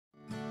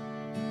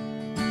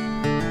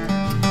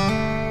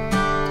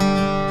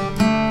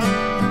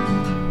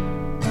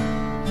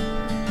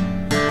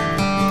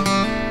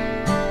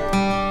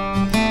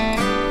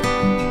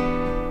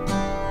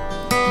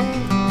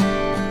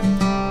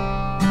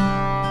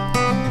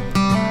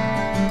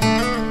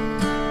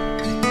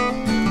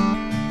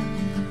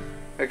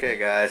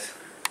Guys,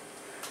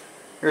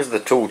 here's the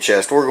tool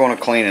chest. We're going to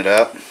clean it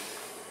up.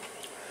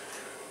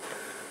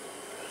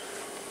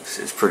 This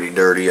is pretty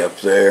dirty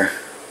up there.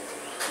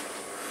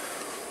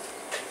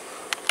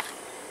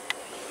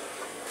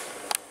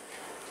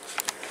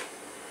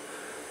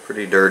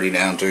 Pretty dirty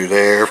down through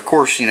there. Of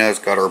course, you know, it's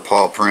got our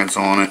paw prints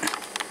on it.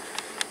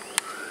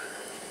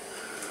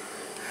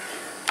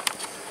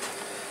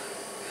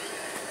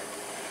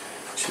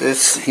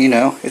 It's, you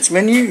know, it's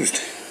been used.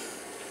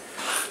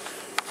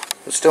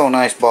 It's still a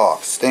nice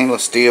box,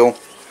 stainless steel.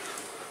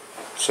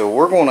 So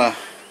we're going to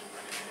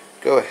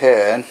go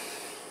ahead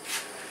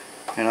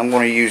and I'm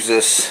going to use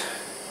this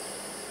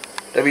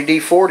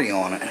WD-40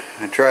 on it.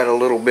 I tried a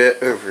little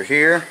bit over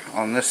here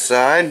on this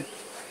side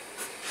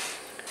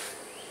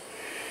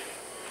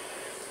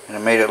and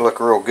it made it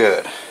look real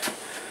good.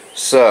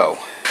 So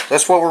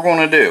that's what we're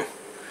going to do.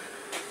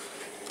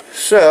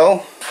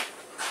 So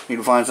need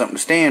to find something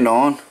to stand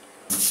on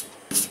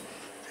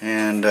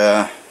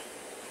and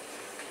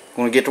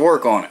going to get to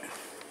work on it.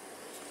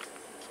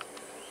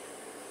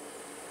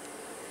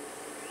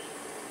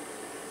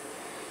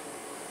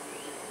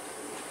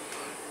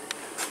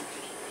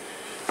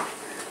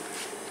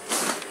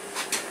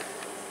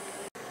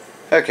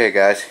 Okay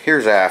guys,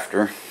 here's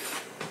after.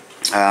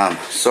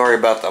 Sorry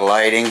about the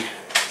lighting.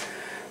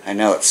 I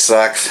know it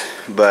sucks,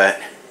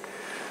 but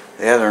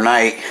the other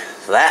night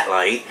that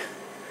light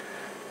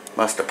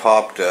must have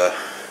popped it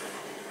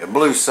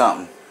blew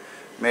something.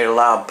 Made a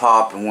loud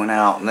pop and went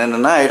out. And then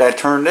tonight I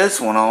turned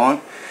this one on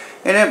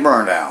and it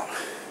burned out.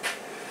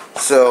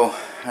 So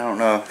I don't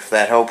know if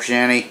that helps you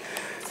any.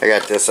 I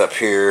got this up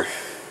here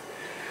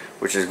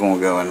which is going to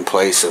go in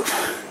place of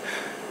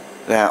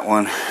that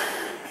one.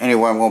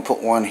 Anyway, I'm going to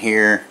put one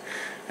here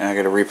and I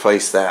got to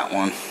replace that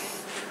one.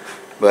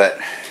 But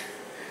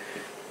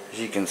as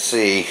you can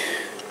see,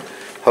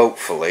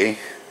 hopefully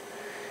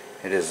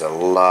it is a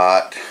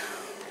lot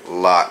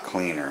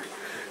cleaner.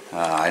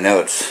 I know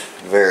it's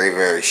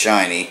very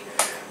shiny,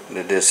 but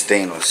it is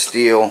stainless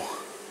steel.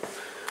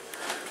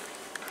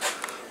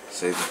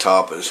 See, the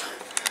top is,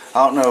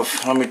 I don't know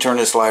if, let me turn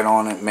this light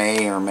on, it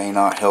may or may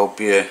not help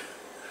you.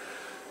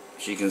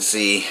 As you can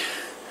see,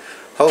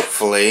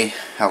 hopefully,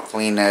 how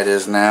clean that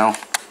is now.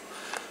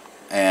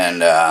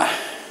 And I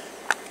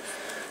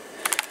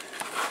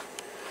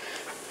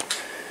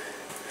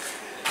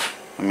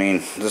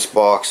mean, this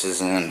box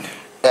is in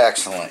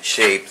excellent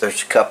shape.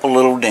 There's a couple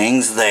little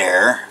dings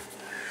there.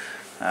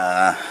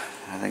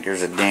 I think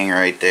there's a ding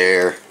right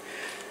there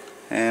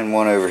and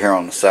one over here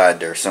on the side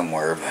there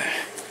somewhere, but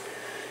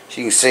as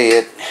you can see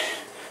it,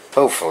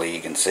 hopefully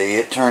you can see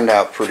it turned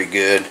out pretty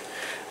good.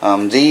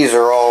 These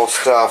are all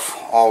stuff,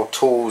 all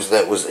tools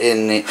that was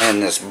in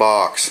this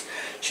box.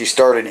 She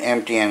started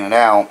emptying it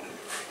out.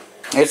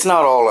 It's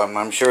not all of them,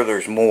 I'm sure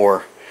there's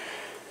more,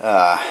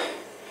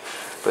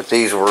 but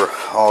these were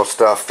all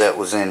stuff that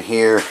was in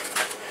here.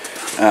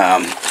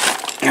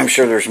 I'm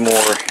sure there's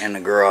more in the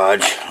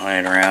garage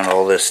laying around,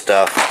 all this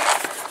stuff.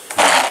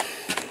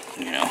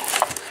 You know,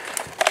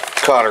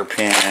 cotter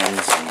pins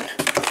and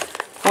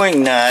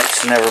wing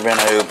nuts, never been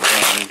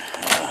opened.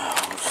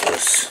 What's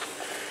this?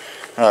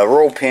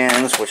 Roll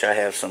pins, which I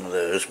have some of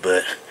those,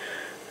 but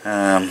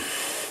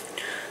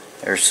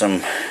there's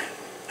some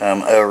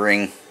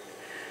O-ring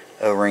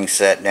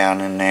set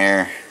down in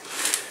there.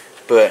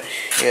 But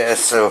yeah,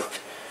 so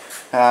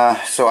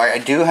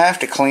I do have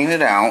to clean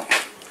it out.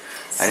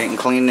 I didn't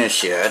clean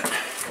this yet,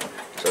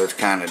 so it's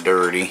kind of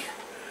dirty.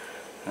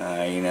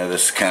 You know,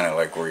 this is kind of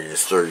like where you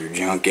just throw your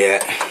junk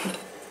at.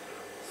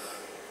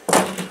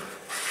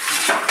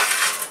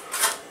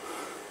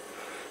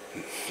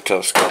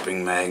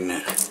 Telescoping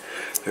magnet.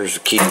 There's the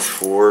keys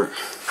for it.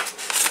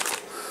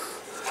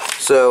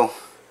 So,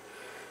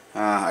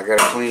 I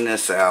gotta clean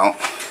this out.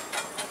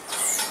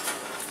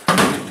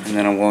 And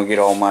then I'm going to get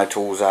all my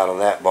tools out of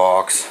that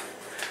box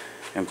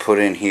and put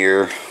in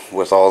here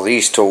with all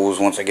these tools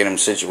once I get them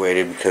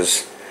situated,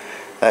 because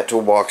that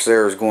toolbox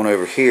there is going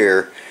over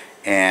here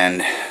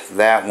and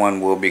that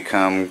one will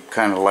become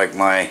kind of like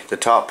the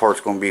top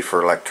part's going to be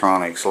for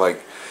electronics.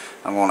 Like,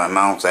 I'm going to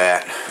mount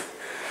that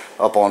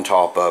up on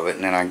top of it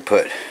and then I can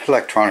put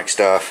electronic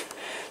stuff,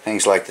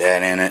 things like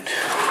that in it.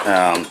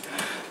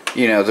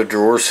 You know, the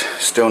drawers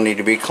still need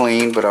to be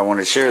cleaned, but I want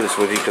to share this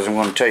with you because I'm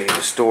going to tell you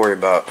the story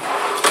about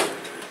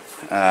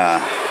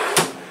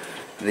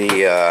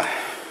the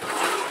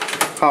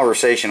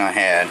conversation I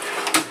had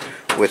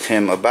with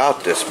him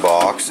about this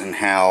box and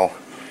how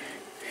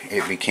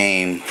it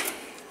became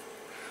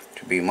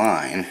to be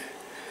mine.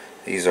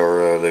 These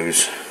are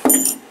those,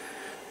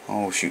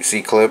 oh shoot,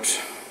 C-clips.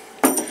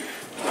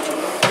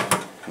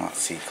 Not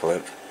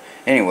C-clip.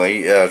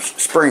 Anyway,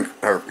 spring,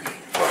 or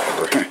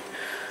whatever.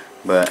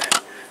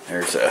 But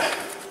there's a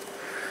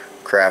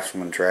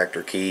Craftsman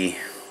tractor key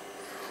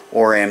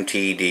or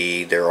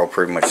MTD. They're all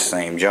pretty much the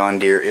same. John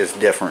Deere is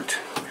different.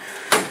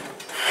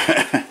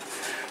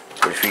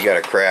 But if you got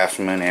a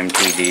Craftsman,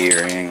 MTD, or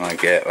anything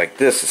like that, like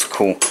this is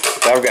cool.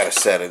 I've got a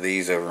set of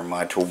these over in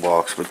my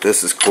toolbox, but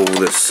this is cool,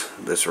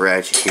 this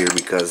ratchet here,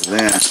 because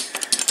then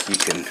you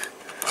can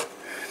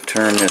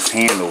turn this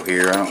handle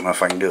here. I don't know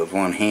if I can do it with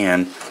one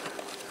hand. Let's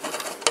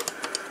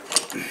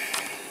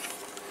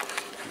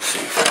see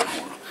if I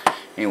can.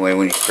 Anyway,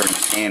 when you turn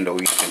this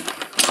handle, you can do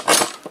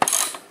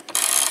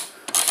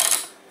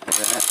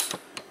that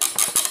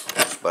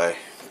just by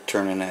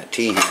turning that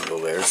T-handle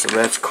there. So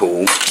that's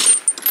cool.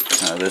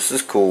 This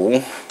is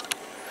cool.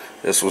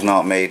 This was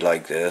not made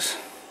like this.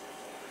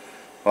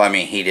 Well, I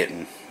mean, he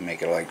didn't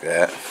make it like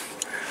that.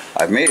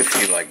 I've made a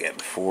few like that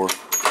before.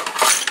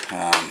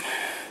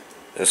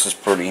 This is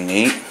pretty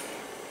neat.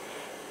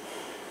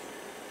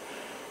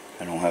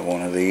 I don't have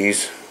one of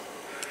these.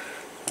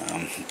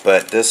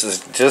 But this is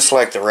just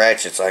like the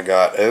ratchets I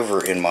got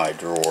over in my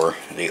drawer,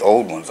 the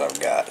old ones I've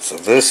got. So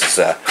this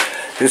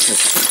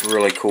is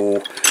really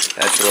cool.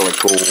 That's really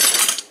cool.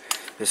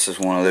 This is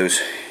one of those,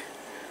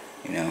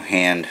 you know,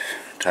 hand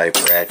type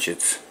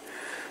ratchets.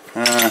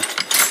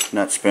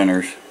 Nut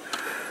spinners.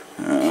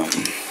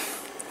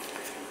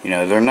 You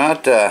know, they're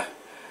not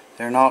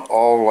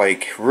all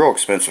like real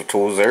expensive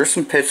tools. There's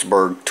some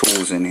Pittsburgh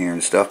tools in here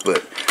and stuff,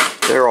 but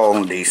they're all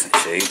in decent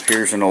shape.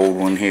 Here's an old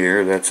one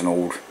here. That's an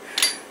old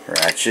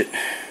ratchet.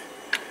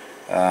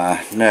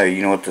 No,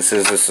 you know what this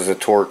is? This is a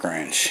torque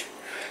wrench.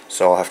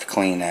 So I'll have to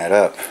clean that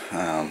up.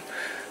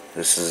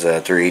 This is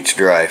a 3/8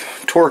 drive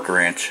torque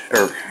wrench.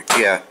 Or,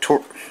 yeah,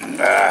 torque. You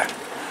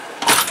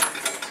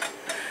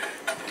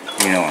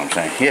know what I'm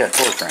saying? Yeah,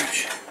 torque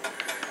wrench.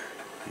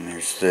 And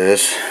there's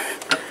this.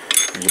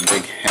 There's a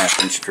big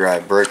 1/2-inch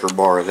drive breaker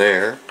bar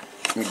there.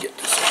 Let me get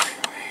this out of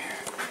here.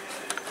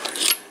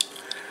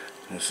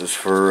 This is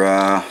for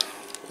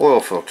oil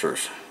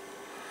filters.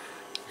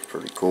 It's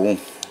pretty cool.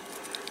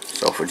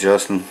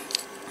 Self-adjusting.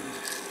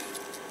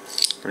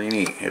 Pretty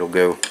neat. It'll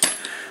go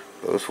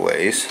both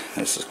ways.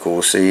 This is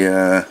cool. See,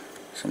 so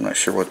I'm not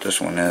sure what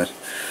this one is.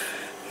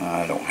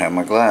 I don't have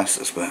my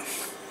glasses, but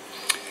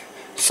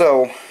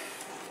so,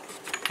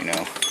 you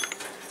know,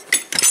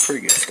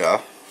 pretty good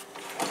stuff.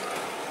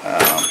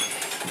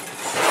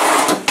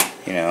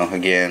 You know,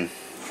 again,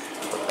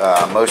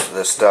 most of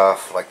this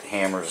stuff, like the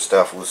hammers and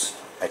stuff, was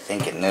I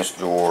think in this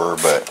drawer,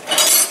 but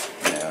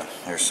you know,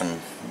 there's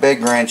some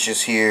big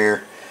wrenches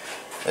here.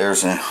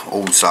 There's an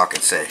old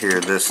socket set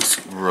here. This is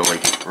really,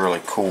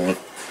 really cool.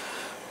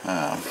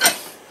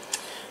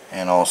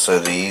 And also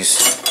these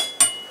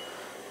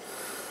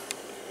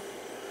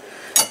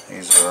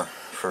are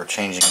for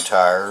changing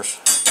tires.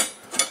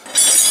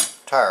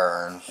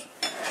 Tire irons.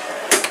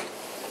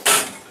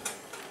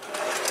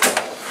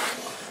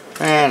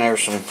 And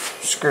there's some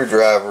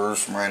screwdrivers,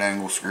 some right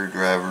angle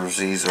screwdrivers.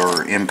 These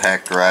are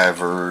impact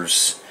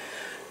drivers.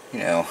 You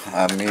know,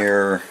 a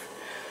mirror.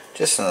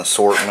 Just an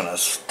assortment of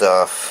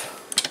stuff.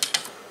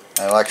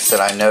 And like I said,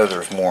 I know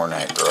there's more in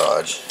that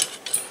garage.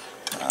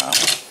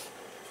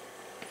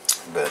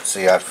 But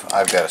see, I've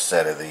got a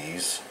set of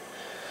these.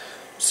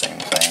 Same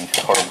thing,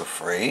 Harbor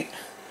Freight.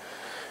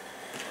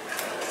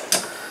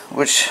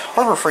 Which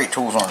Harbor Freight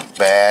tools aren't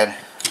bad.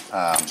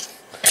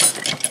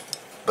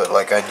 But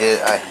like I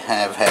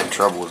have had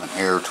trouble with an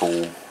air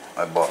tool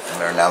I bought from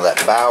there. Now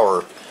that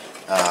Bauer,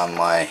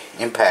 my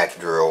impact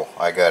drill,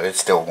 I got it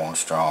still going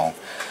strong.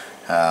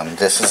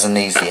 This is an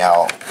easy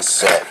out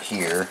set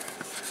here.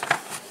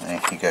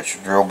 And you got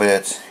your drill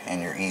bits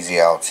and your easy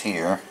outs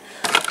here.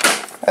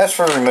 That's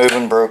for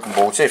removing broken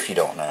bolts if you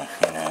don't know,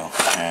 you know.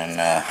 And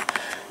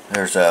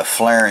there's a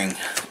flaring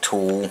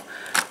tool.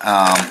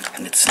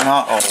 And it's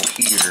not all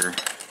here.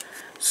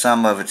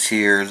 Some of it's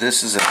here.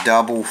 This is a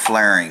double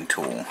flaring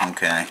tool,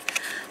 okay?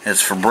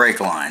 It's for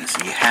brake lines.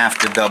 You have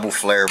to double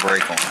flare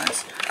brake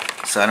lines.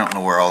 So I don't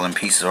know where all them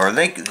pieces are.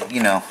 They,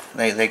 you know,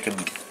 they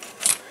could,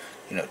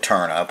 you know,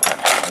 turn up.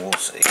 We'll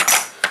see.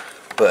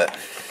 But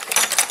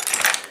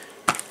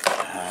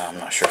I'm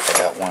not sure if I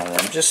got one of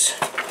them. Just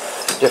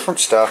different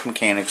stuff,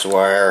 mechanics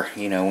wire.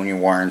 You know, when you're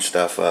wiring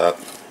stuff up,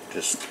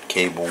 just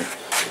cable.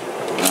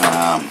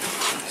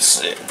 Let's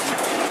see.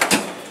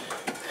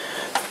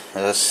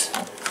 This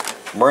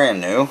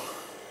brand new.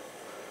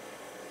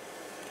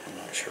 I'm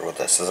not sure what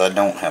that says. I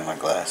don't have my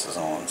glasses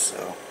on,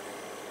 so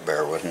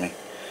bear with me.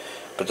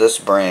 But this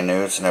is brand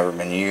new. It's never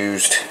been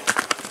used.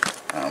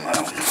 I don't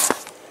know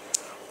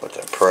what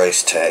that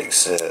price tag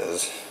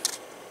says.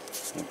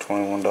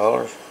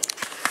 $21.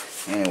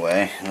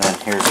 Anyway, and then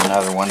here's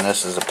another one.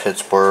 This is a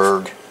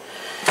Pittsburgh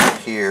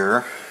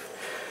here.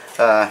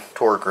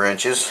 Torque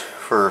wrenches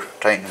for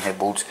tightening head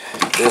bolts.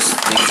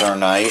 These are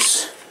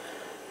nice.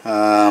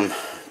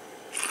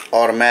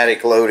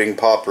 Automatic loading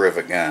pop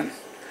rivet gun.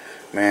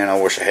 Man, I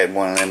wish I had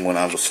one of them when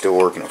I was still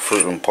working at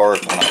Fruitland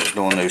Park when I was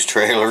doing those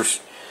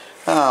trailers.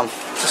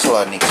 Just a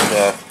lot of neat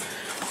stuff.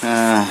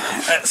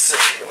 Let's see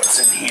what's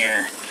in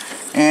here.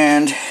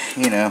 And,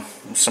 you know,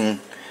 some,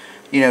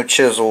 you know,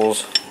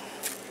 chisels.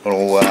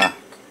 Little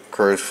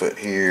crow's foot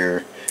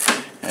here.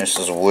 And this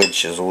is a wood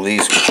chisel.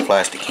 These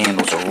plastic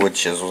handles are wood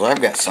chisels.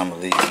 I've got some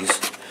of these.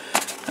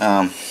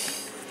 So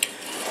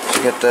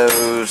got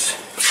those.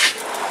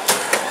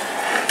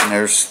 And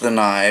there's the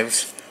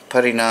knives,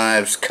 putty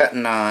knives,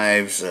 cutting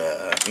knives,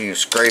 you know,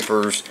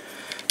 scrapers.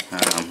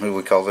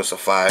 We call this a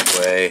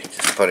 5-way,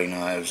 just putty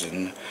knives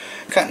and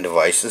cutting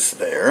devices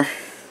there.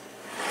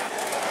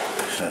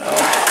 So,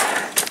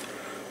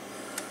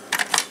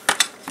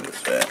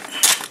 what's that?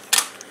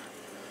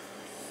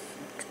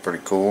 It's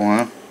pretty cool,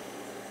 huh?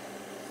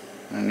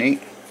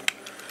 Neat.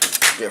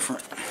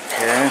 Different.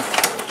 Okay.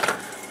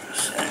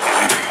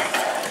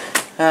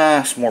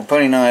 Some more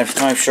putty knife,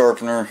 knife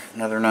sharpener,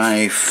 another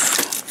knife.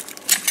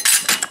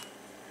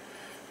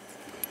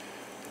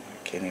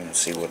 Can't even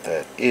see what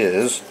that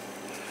is.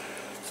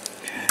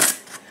 Okay.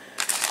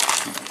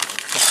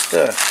 Just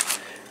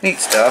neat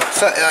stuff.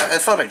 So I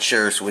thought I'd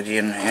share this with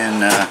you,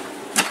 and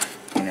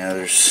you know,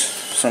 there's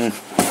some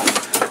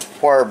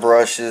wire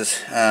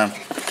brushes.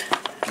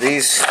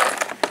 These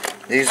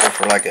are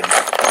for like you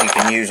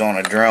can use on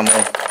a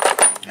Dremel,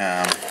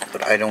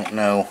 but I don't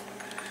know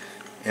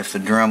if the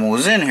Dremel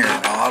is in here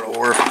or not,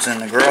 or if it's in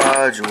the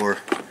garage or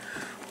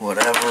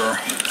whatever.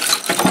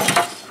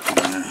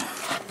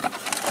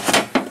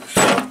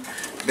 So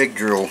big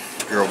drill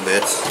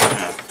bits,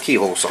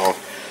 keyhole saw.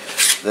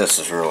 This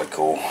is really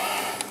cool.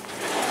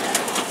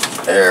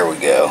 There we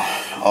go.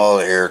 All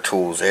the air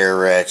tools, air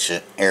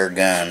ratchet, air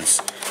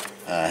guns,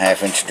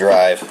 1/2-inch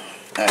drive,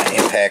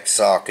 impact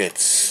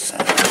sockets,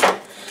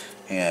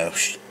 you know,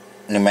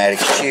 pneumatic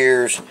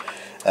shears,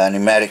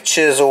 pneumatic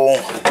chisel,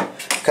 a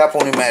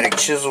couple pneumatic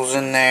chisels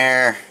in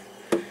there.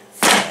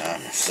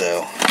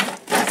 So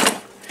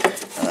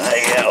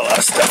you got a lot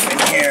of stuff in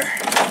here.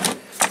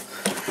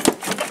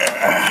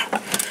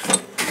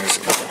 Here's a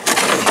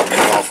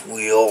cut-off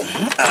wheel.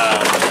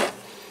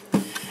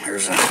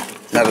 Here's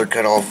another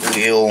cut-off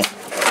wheel.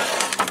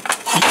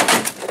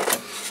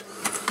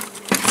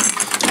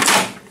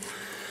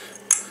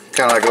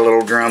 Kind of like a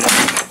little Dremel.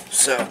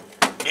 So,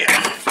 yeah.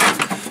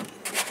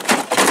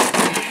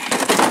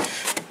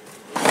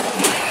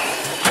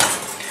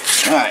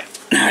 Alright,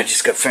 I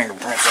just got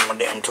fingerprints on my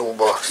damn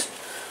toolbox.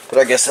 But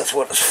I guess that's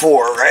what it's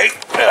for, right?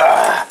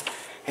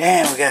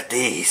 And we got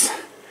these.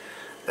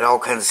 Got all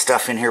kinds of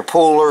stuff in here.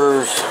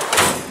 Pullers.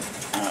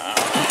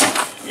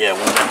 Yeah,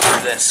 one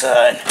through that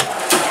side.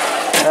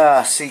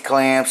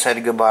 C-clamps. Had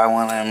to go buy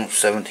one of them.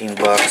 17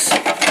 bucks.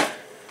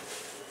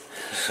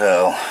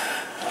 So,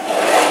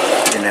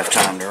 didn't have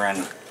time to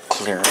run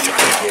clearing to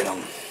get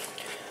them.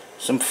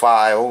 Some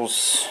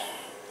files.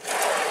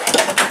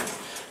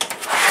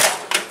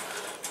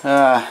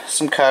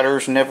 Some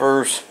cutters,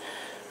 nippers,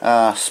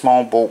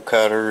 small bolt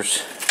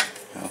cutters,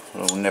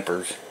 little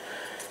nippers.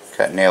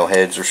 Cut nail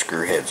heads or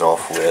screw heads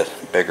off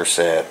with. Bigger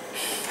set.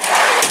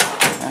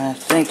 I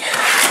think,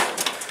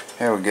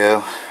 there we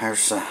go.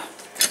 There's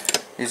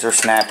these are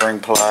snap ring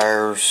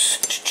pliers.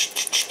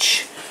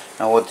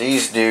 Now what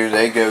these do,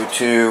 they go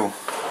to,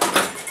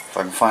 if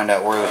I can find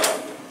out where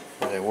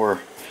they were.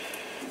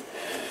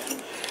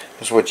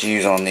 That's what you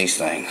use on these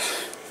things.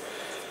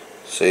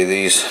 See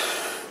these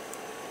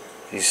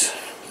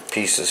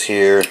pieces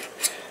here,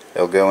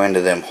 they'll go into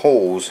them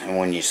holes, and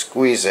when you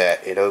squeeze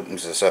that, it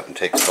opens this up and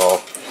takes it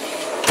off.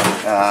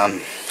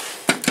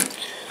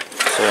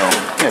 So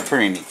yeah,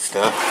 pretty neat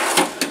stuff.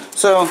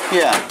 So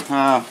yeah,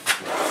 I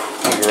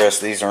think the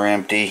rest of these are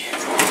empty.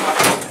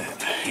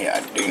 Yeah,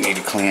 I do need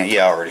to clean.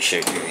 Yeah, I already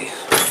showed you these.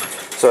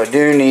 So I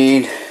do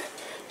need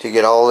to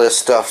get all this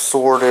stuff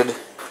sorted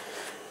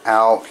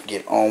out,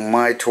 get all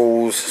my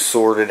tools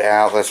sorted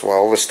out. That's why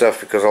all this stuff,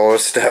 because all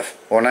this stuff,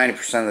 well,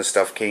 90% of the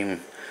stuff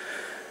came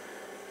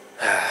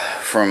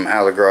from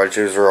out of the garage.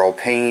 Those are all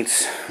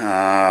paints,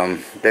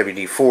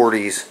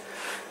 WD-40s,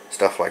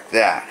 stuff like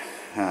that.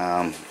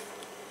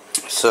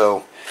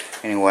 So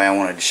anyway, I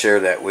wanted to share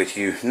that with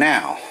you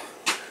now.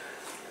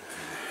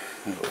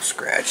 A little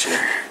scratch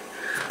here.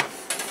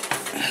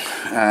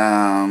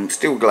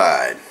 Steel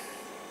Glide.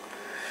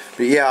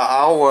 But yeah,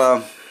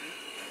 I'll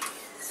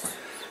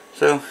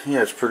so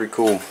yeah, it's pretty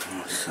cool.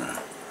 Let's,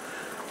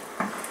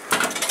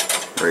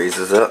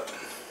 raises up.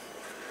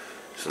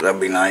 So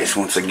that'll be nice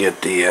once I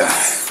get the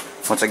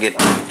once I get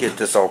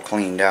this all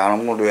cleaned out.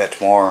 I'm gonna do that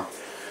tomorrow,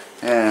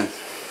 and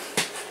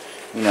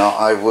you know,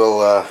 I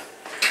will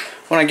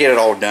when I get it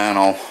all done,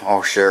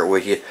 I'll share it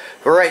with you.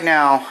 But right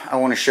now, I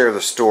want to share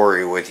the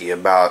story with you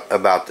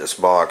about this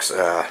box.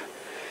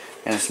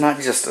 And it's not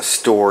just a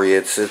story.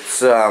 It's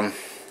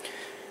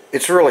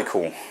really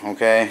cool.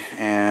 Okay,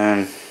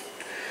 and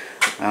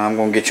I'm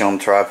gonna get you on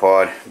the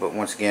tripod. But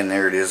once again,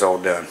 there it is, all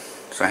done.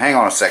 So hang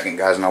on a second,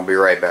 guys, and I'll be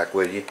right back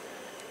with you.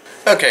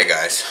 Okay,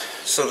 guys.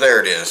 So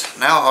there it is.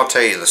 Now I'll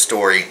tell you the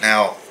story.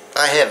 Now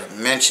I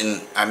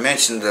mentioned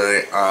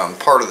the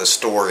part of the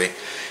story.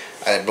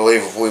 I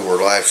believe if we were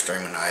live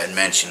streaming, I had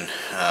mentioned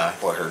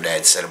what her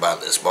dad said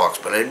about this box,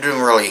 but I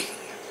didn't really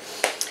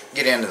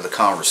get into the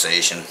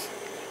conversation.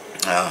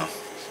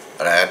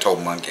 But I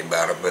told Monkey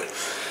about it. But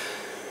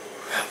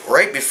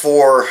right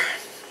before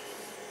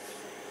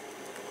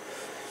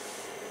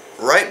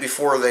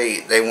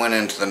they went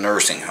into the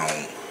nursing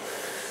home,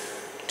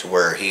 to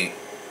where he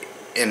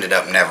ended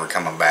up never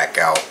coming back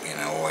out. You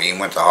know, he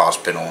went to the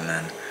hospital, and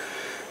then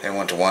they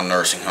went to one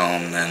nursing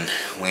home, and then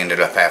we ended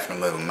up having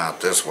to move him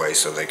out this way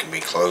so they could be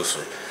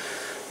closer.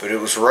 But it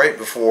was right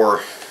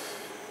before,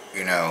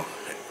 you know,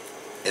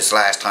 his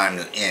last time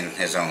in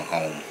his own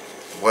home.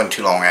 It wasn't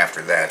too long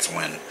after that's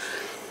when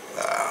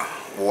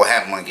well,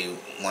 half Monkey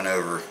went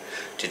over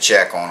to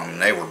check on them.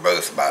 They were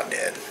both about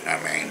dead.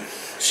 I mean,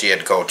 she had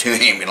to call 2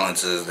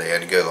 ambulances. They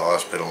had to go to the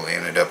hospital. They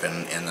ended up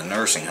in the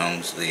nursing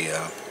homes,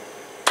 the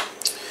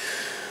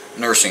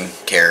nursing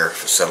care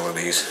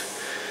facilities.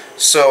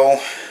 So,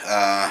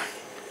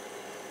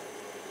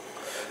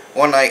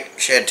 one night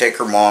she had to take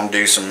her mom to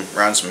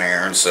run some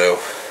errands, so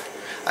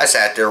I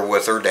sat there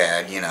with her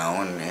dad, you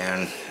know,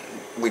 and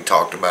we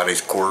talked about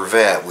his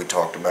Corvette. We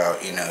talked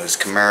about, you know, his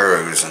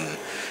Camaros, and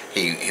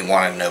he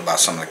wanted to know about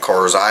some of the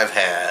cars I've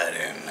had,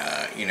 and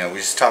you know, we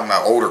was talking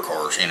about older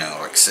cars, you know,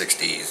 like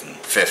 60s and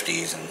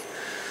 50s and,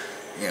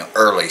 you know,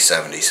 early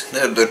 70s,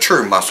 the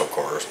true muscle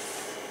cars.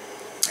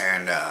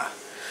 And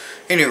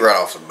he knew right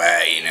off the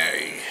bat, you know,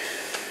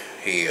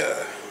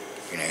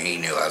 you know, he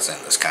knew I was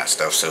into this kind of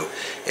stuff, so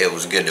it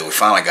was good that we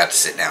finally got to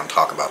sit down and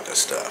talk about this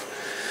stuff.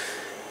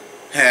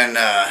 And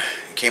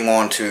it came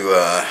on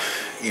to,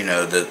 you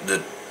know,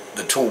 the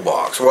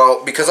toolbox.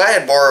 Well, because I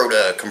had borrowed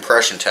a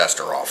compression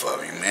tester off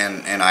of him,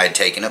 and I had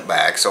taken it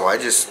back, so I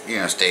just, you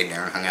know, stayed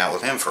there and hung out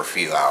with him for a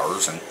few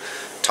hours and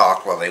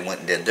talked while they went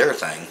and did their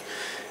thing.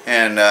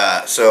 And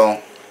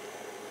so,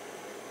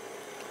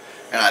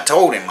 and I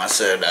told him, I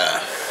said,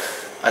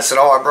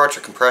 oh, I brought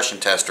your compression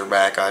tester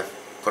back. I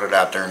put it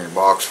out there in your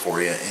box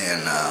for you.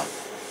 And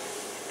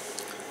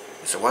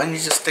he said, why didn't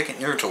you just stick it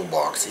in your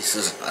toolbox? He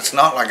says, it's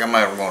not like I'm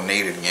ever going to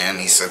need it again.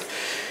 He said,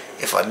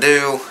 if I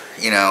do,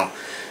 you know,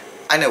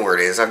 I know where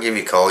it is. I'll give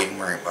you a call. You can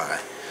bring it by.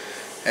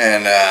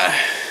 And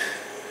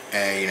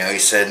you know, he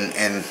said,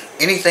 and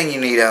anything you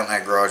need out in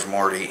that garage,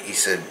 Marty, he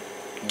said,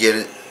 get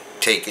it,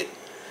 take it,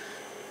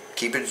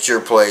 keep it at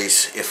your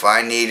place. If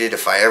I need it,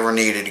 if I ever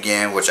need it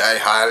again, which I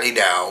highly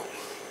doubt,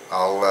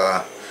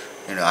 I'll,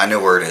 you know, I know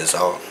where it is.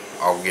 I'll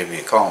give you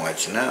a call and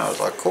let you know. I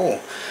was like, cool.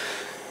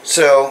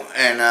 So,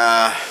 and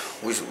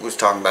we was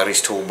talking about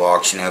his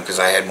toolbox, you know, because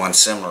I had one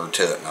similar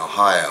to it in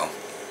Ohio.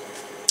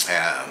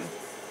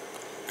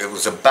 It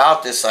was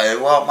about this size.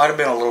 Well, it might have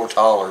been a little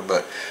taller,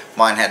 but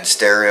mine had the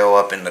stereo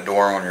up in the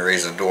door. When you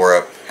raise the door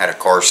up, had a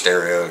car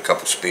stereo, a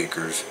couple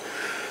speakers.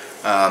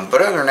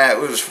 But other than that,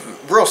 it was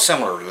real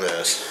similar to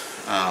this.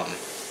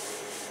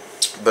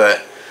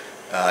 But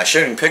I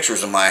showed him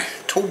pictures of my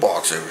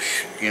toolbox,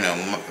 you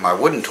know, my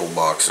wooden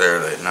toolbox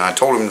there. And I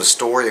told him the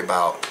story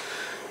about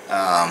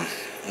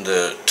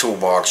the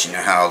toolbox, you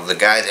know, how the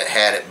guy that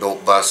had it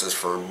built buses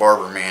for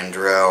Barbara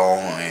Mandrell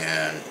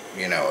and,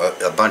 you know,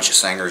 a bunch of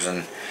singers.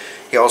 And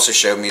he also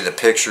showed me the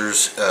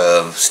pictures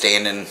of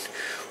standing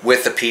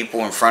with the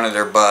people in front of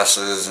their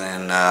buses,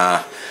 and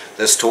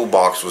this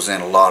toolbox was in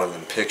a lot of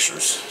them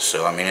pictures.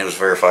 So, I mean, it was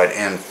verified.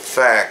 In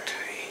fact,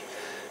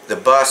 the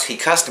bus, he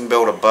custom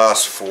built a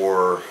bus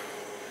for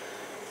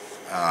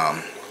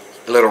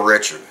Little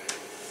Richard,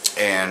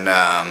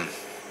 and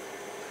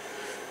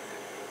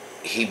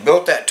he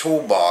built that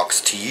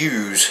toolbox to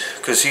use,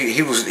 because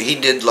he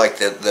did like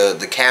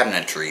the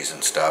cabinetries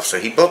and stuff, so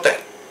he built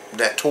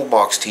that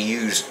toolbox to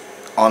use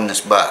on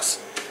this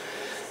bus.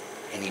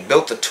 And he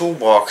built the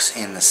toolbox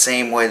in the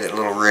same way that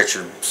Little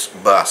Richard's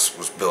bus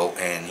was built,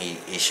 and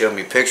he showed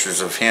me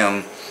pictures of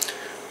him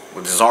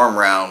with his arm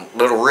around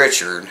Little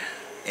Richard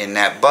in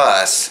that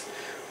bus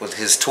with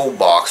his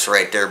toolbox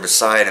right there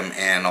beside him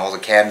and all the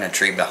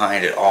cabinetry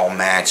behind it all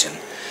matching.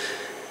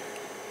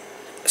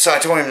 So I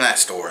told him that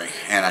story,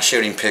 and I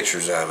showed him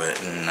pictures of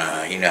it,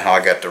 and you know how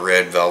I got the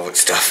red velvet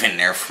stuff in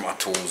there for my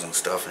tools and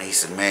stuff, and he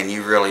said, man,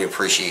 you really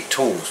appreciate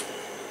tools.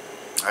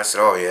 I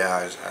said, oh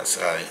yeah,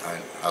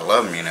 I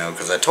love them, you know,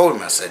 because I told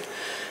him, I said,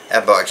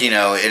 that box, you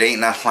know, it ain't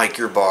nothing like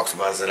your box,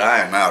 but I said, I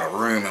am out of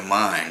room in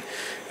mine.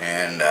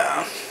 And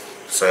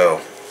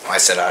so I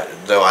said,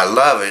 though I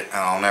love it, and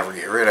I'll never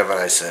get rid of it,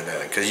 I said,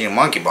 because, you know,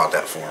 Monkey bought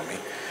that for me.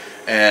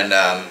 And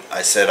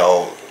I said,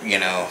 oh, you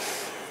know,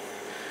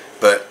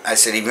 but I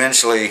said,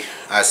 eventually,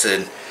 I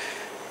said,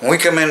 when we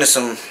come into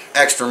some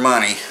extra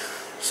money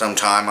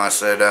sometime, I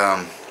said,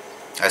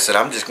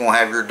 I'm just going to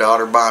have your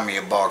daughter buy me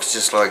a box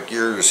just like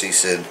yours. He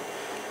said,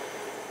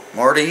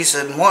 Marty, he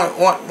said,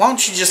 why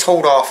don't you just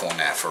hold off on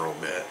that for a little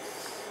bit?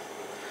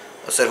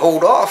 I said,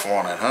 hold off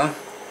on it, huh?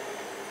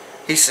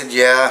 He said,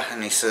 yeah.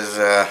 And he says,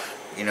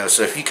 you know,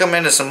 so if you come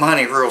into some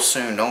money real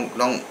soon, don't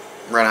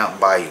run out and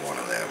buy you one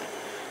of them.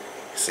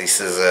 So he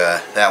says,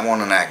 that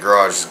one in that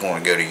garage is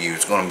going to go to you.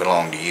 It's going to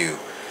belong to you.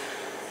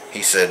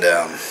 He said,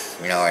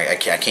 you know, I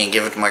can't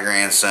give it to my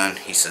grandson.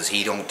 He says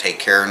he don't take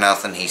care of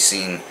nothing. He's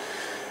seen,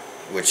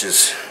 which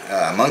is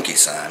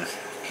Monkey's son,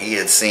 he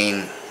had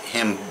seen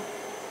him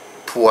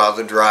pull out of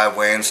the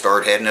driveway and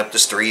start heading up the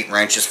street,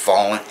 wrenches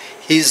falling.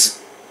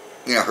 His,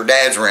 you know, her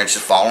dad's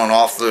wrenches falling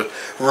off the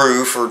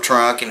roof or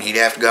trunk, and he'd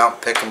have to go out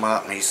and pick them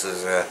up. And he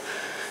says,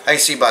 I can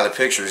see by the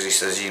pictures, he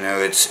says, you know,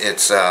 it's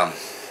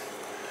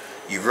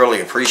you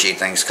really appreciate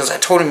things. Because I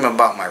told him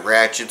about my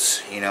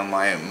ratchets, you know,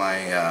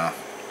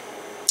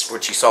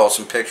 which he saw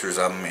some pictures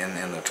of them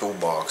in the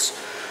toolbox.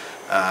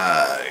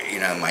 You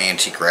know, my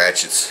antique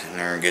ratchets, and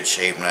they're in good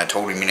shape, and I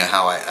told him, you know,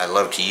 how I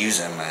love to use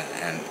them,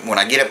 and when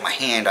I get up my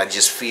hand, I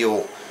just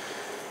feel,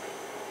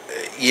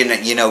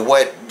 you know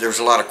what? There's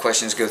a lot of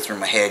questions go through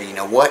my head. You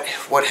know, what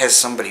has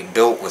somebody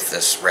built with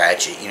this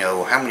ratchet? You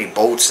know, how many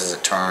bolts does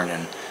it turn?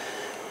 And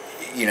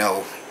you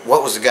know,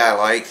 what was the guy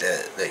like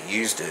that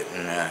used it?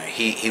 And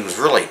he was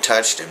really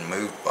touched and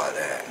moved by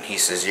that. And he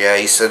says, yeah,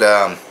 he said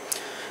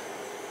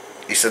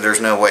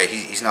there's no way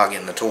he's not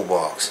getting the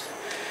toolbox.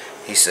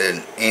 He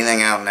said,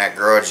 anything out in that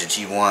garage that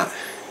you want,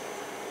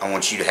 I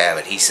want you to have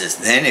it. He says,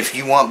 then if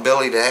you want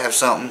Billy to have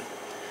something,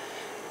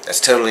 that's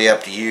totally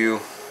up to you.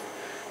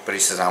 But he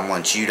says, I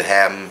want you to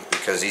have them,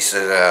 because he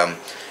said,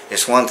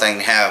 it's one thing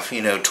to have,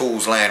 you know,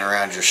 tools laying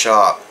around your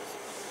shop.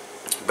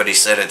 But he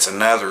said it's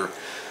another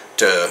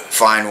to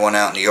find one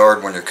out in the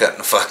yard when you're cutting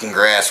the fucking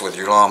grass with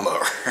your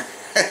lawnmower.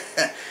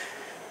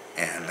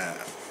 And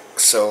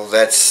so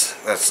that's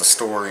the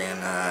story.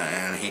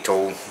 And he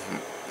told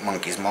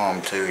Monkey's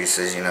mom too. He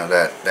says, you know,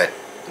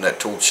 that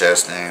tool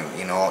chest, and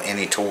you know,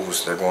 any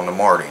tools, they're going to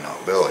Marty,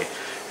 not Billy.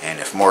 And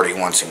if Marty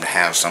wants him to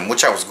have some,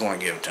 which I was going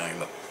to give it to him,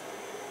 but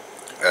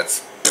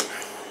that's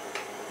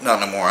not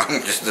no more.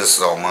 I'm just, this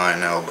is all mine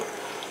now. But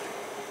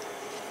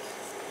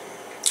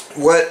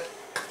what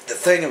the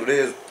thing of it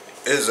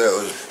is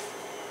that,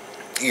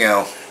 you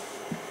know,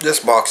 this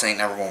box ain't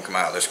never gonna come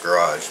out of this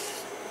garage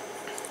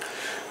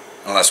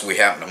unless we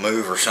happen to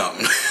move or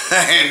something.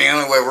 And the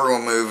only way we're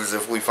gonna move is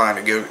if we find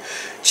a good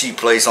cheap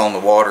place on the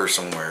water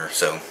somewhere.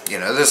 So, you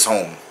know, this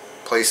home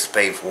place is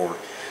paid for,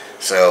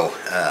 so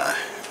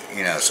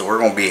you know, so we're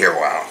gonna be here a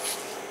while.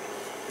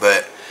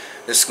 But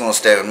this is gonna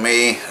stay with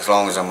me as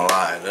long as I'm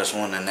alive, this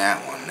one and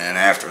that one. And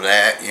after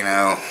that, you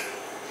know,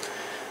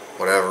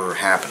 whatever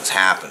happens,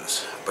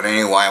 happens. But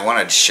anyway, I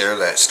wanted to share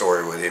that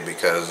story with you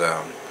because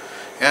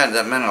yeah,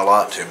 that meant a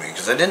lot to me,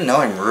 because I didn't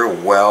know him real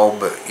well.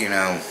 But you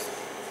know,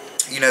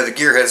 the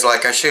gearheads,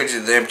 like I showed you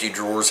the empty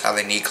drawers, how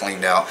they need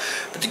cleaned out.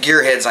 But the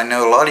gearheads, I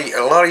know a lot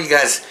of you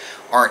guys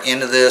aren't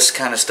into this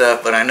kind of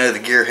stuff, but I know the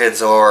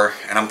gearheads are,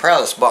 and I'm proud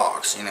of this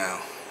box. You know,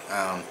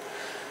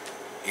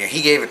 yeah,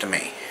 he gave it to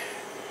me.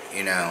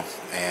 You know,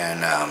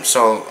 and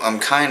so I'm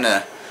kind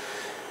of,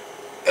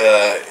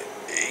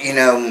 you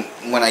know,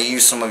 when I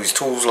use some of these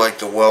tools like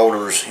the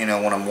welders, you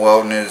know, when I'm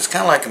welding it, it's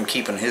kind of like I'm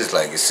keeping his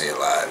legacy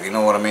alive. You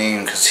know what I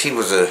mean? Because he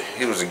was a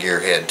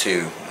gearhead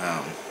too.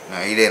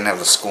 Now, he didn't have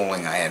the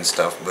schooling I had and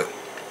stuff, but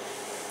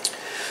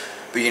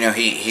you know,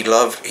 he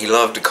loved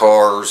the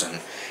cars,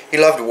 and he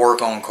loved to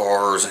work on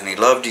cars, and he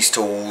loved these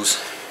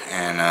tools.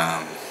 And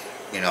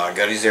you know, I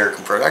got his air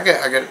compressor.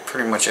 I got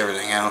pretty much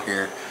everything out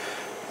here.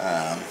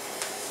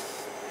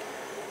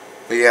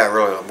 But yeah,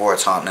 really, boy,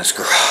 it's hot in this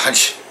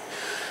garage.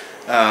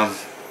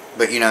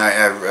 But you know,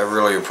 I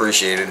really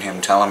appreciated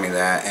him telling me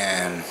that,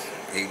 and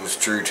he was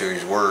true to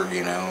his word,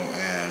 you know,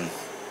 and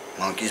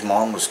Monkey's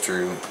mom was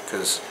true,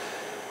 because,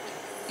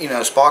 you know,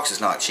 this box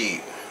is not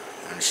cheap.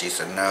 And she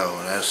said,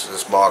 no,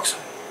 this box,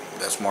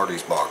 that's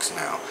Marty's box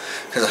now.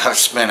 Because I've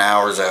spent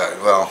hours,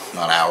 well,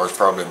 not hours,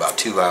 probably about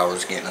 2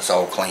 hours getting this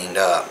all cleaned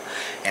up.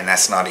 And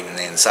that's not even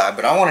the inside.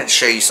 But I wanted to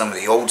show you some of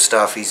the old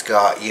stuff he's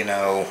got, you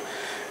know,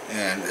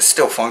 and it's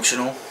still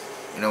functional,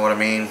 you know what I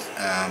mean?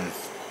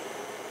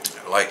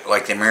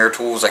 Like the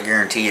Ameritools, I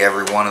guarantee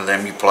every one of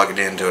them, you plug it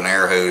into an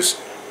air hose,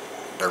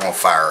 they're going to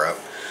fire up.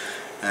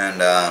 And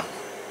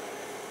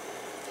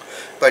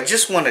but I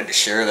just wanted to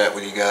share that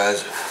with you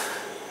guys,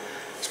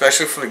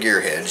 especially for the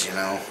gearheads, you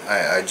know.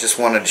 I just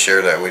wanted to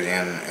share that with you,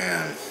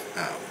 and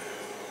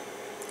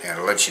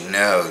to let you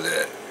know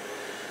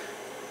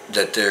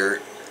that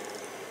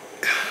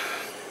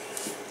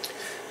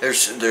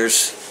there's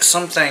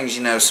some things,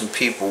 you know, some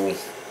people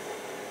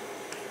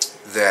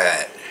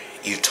that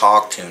you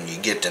talk to and you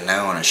get to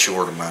know in a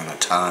short amount of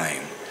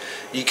time.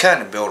 You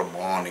kind of build a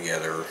bond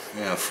together,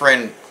 you know,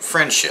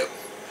 friendship,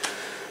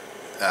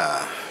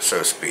 so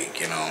to speak,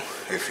 you know,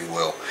 if you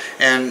will.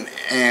 And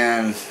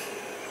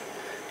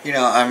you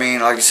know, I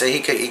mean, like I say, he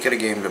could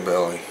have gave him to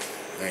Billy.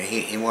 I mean,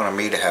 he wanted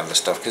me to have the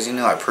stuff because he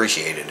knew I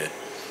appreciated it.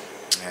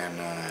 And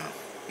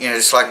you know,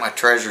 just like my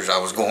treasures I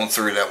was going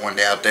through that one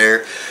day out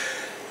there.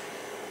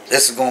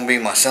 This is going to be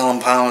my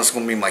selling pile, this is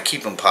going to be my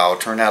keeping pile.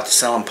 Turned out the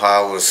selling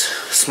pile was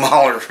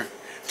smaller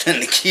than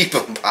the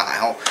keeping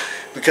pile,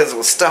 because it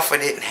was stuff I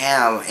didn't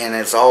have, and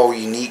it's all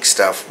unique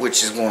stuff,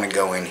 which is going to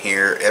go in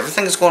here.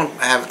 Everything's going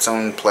to have its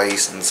own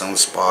place and its own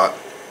spot,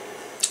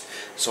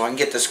 so I can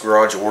get this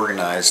garage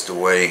organized the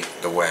way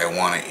I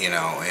want it, you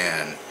know.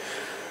 And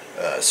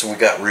so we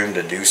got room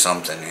to do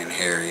something in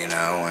here, you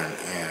know,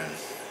 and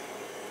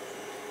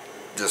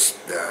just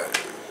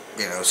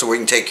you know, so we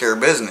can take care of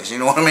business, you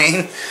know what I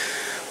mean?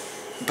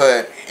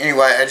 But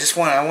anyway,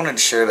 I wanted to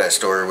share that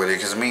story with you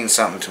because it means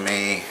something to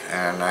me,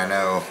 and I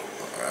know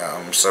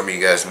some of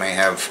you guys may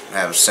have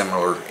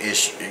similar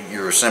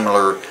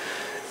similar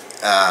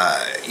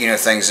you know,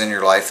 things in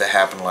your life that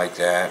happen like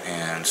that.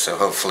 And so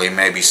hopefully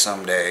maybe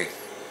someday,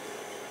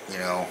 you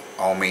know,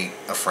 I'll meet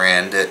a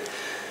friend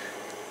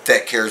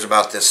that cares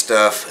about this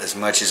stuff as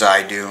much as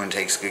I do and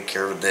takes good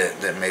care of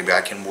it, that maybe I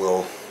can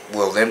will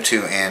them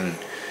to, and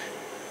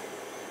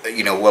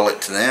you know, will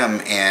it to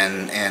them,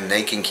 and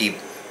they can keep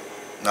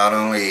not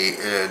only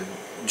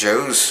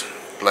Joe's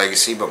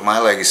legacy but my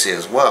legacy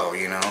as well,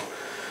 you know.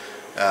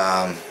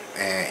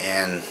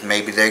 and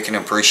maybe they can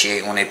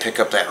appreciate when they pick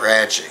up that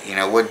ratchet. You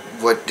know,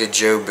 what did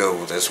Joe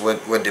build with this?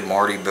 What did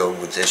Marty build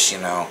with this? You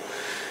know,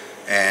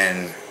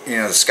 and you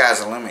know, the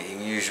sky's the limit. You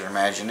can use your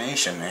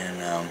imagination,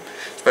 and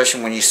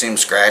especially when you see them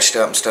scratched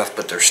up and stuff,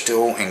 but they're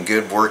still in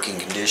good working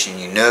condition.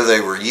 You know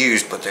they were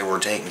used, but they were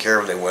taken care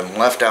of. They wasn't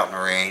left out in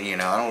the rain. You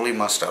know, I don't leave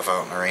my stuff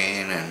out in the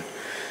rain, and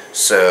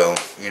so,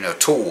 you know,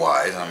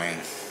 tool-wise, I mean,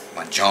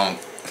 my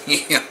junk,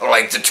 you know,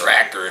 like the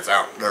tractor, it's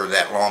out, or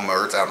that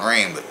lawnmower, it's out in the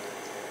rain, but,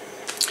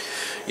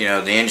 you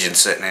know, the engine's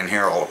sitting in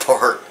here all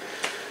apart.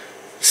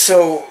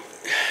 So,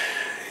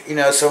 you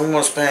know, so I'm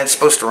going to spend, it's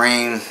supposed to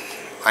rain,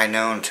 I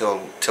know,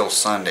 till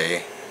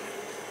Sunday.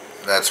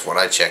 That's what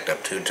I checked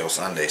up to, till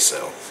Sunday,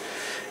 so.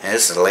 And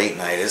this is late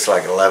night, it's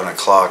like 11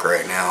 o'clock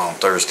right now on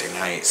Thursday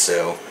night,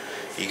 so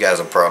you guys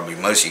will probably,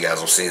 most of you guys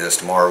will see this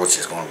tomorrow, which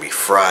is going to be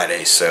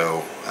Friday,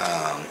 so,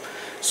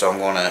 so I'm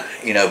going to,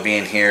 you know, be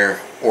in here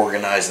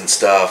organizing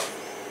stuff,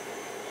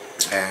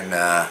 and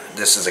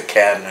this is a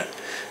cabinet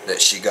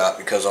that she got,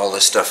 because all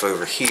this stuff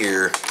over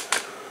here,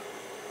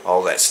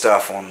 all that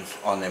stuff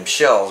on them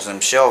shelves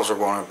are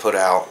going to put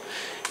out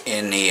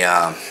in the,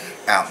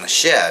 out in the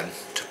shed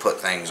to put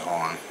things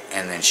on,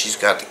 and then she's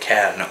got the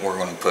cabinet we're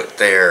going to put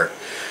there.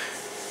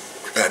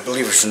 I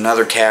believe there's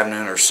another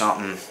cabinet or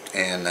something,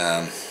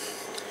 and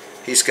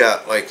he's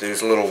got like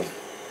those little,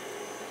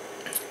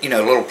 you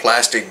know, little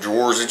plastic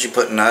drawers that you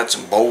put nuts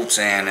and bolts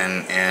in,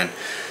 and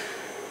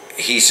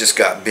he's just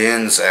got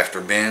bins after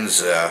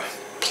bins,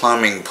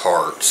 plumbing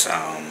parts,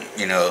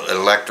 you know,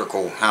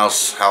 electrical,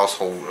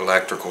 household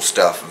electrical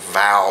stuff,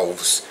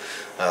 valves,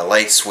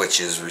 light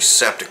switches,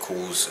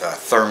 receptacles,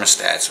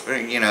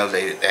 thermostats. You know,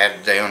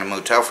 they owned a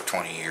motel for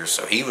 20 years,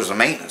 so he was a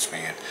maintenance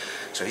man.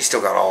 So he's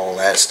still got all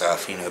that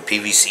stuff, you know,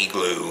 PVC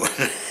glue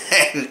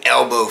and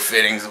elbow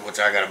fittings, which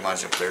I got a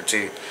bunch up there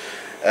too.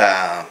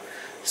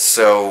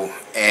 So,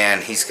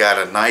 and he's got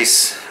a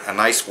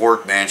nice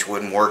workbench,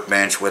 wooden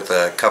workbench with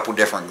a couple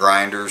different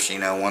grinders. You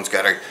know, one's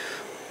got a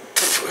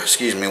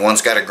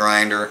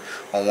grinder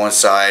on one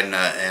side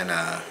and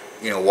a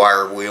you know,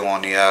 wire wheel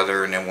on the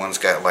other, and then one's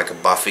got like a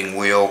buffing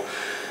wheel.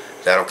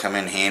 That'll come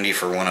in handy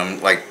for when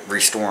I'm like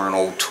restoring an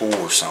old tool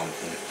or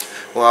something.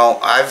 Well,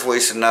 I've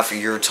wasted enough of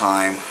your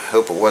time.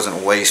 Hope it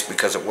wasn't a waste,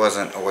 because it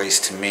wasn't a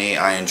waste to me.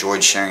 I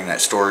enjoyed sharing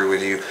that story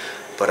with you,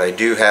 but I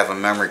do have a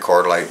memory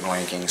card light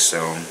blinking.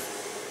 So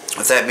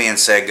with that being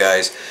said,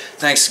 guys,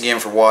 thanks again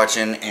for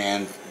watching,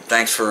 and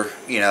thanks for,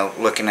 you know,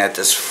 looking at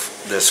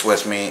this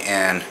with me,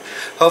 and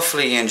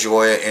hopefully you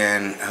enjoy it,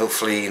 and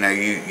hopefully, you know,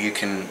 you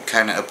can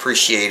kind of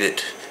appreciate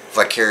it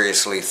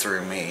vicariously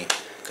through me,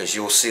 because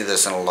you'll see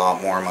this in a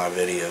lot more of my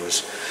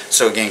videos.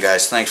 So again,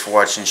 guys, thanks for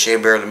watching Shea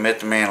Bear, the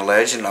Myth, the Man, the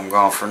Legend. I'm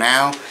gone for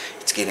now.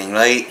 It's getting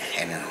late,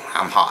 and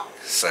I'm hot.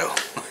 So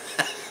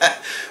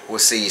we'll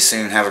see you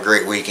soon. Have a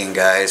great weekend,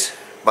 guys.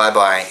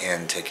 Bye-bye,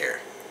 and take care.